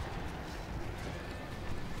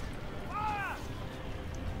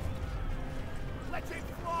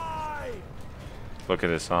 Look at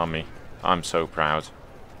this army. I'm so proud.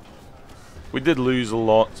 We did lose a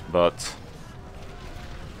lot, but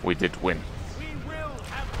we did win.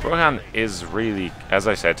 Rohan is really, as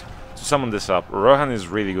I said, to sum this up, Rohan is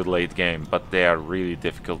really good late game, but they are really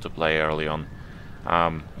difficult to play early on.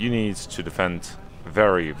 You need to defend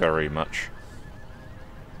very, very much.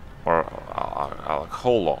 Or a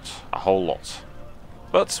whole lot.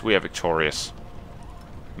 But we are victorious.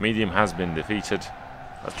 Medium has been defeated.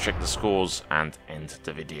 Let's check the scores and end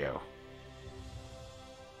the video.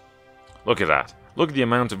 Look at that. Look at the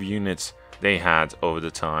amount of units they had over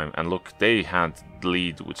the time. And look, they had the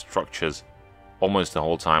lead with structures almost the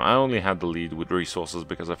whole time. I only had the lead with resources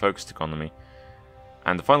because I focused economy.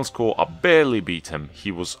 And the final score, I barely beat him.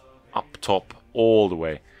 He was up top all the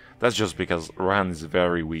way. That's just because Rohan is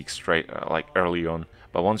very weak straight, like early on.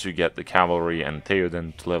 But once you get the cavalry and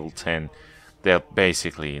Theoden to level 10, they're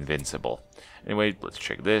basically invincible. Anyway, let's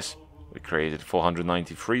check this. We created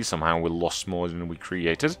 493. Somehow we lost more than we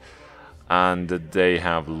created. And they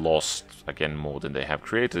have lost, again, more than they have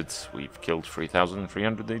created. We've killed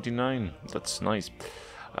 3,389. That's nice.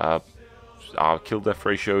 Our kill death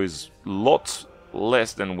ratio is a lot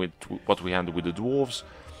less than with what we had with the dwarves.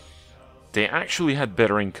 They actually had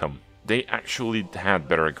better income. They actually had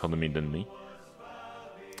better economy than me.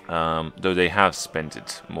 Though they have spent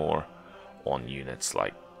it more on units,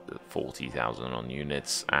 like 40,000 on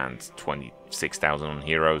units and 26,000 on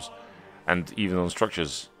heroes. And even on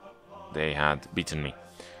structures, they had beaten me.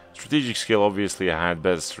 Strategic skill, obviously I had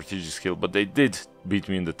better strategic skill, but they did beat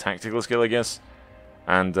me in the tactical skill, I guess.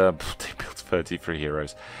 And they built 33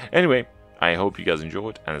 heroes. Anyway, I hope you guys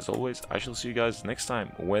enjoyed, and as always, I shall see you guys next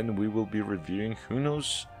time when we will be reviewing who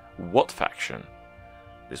knows what faction.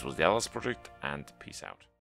 This was the Atlas Project, and peace out.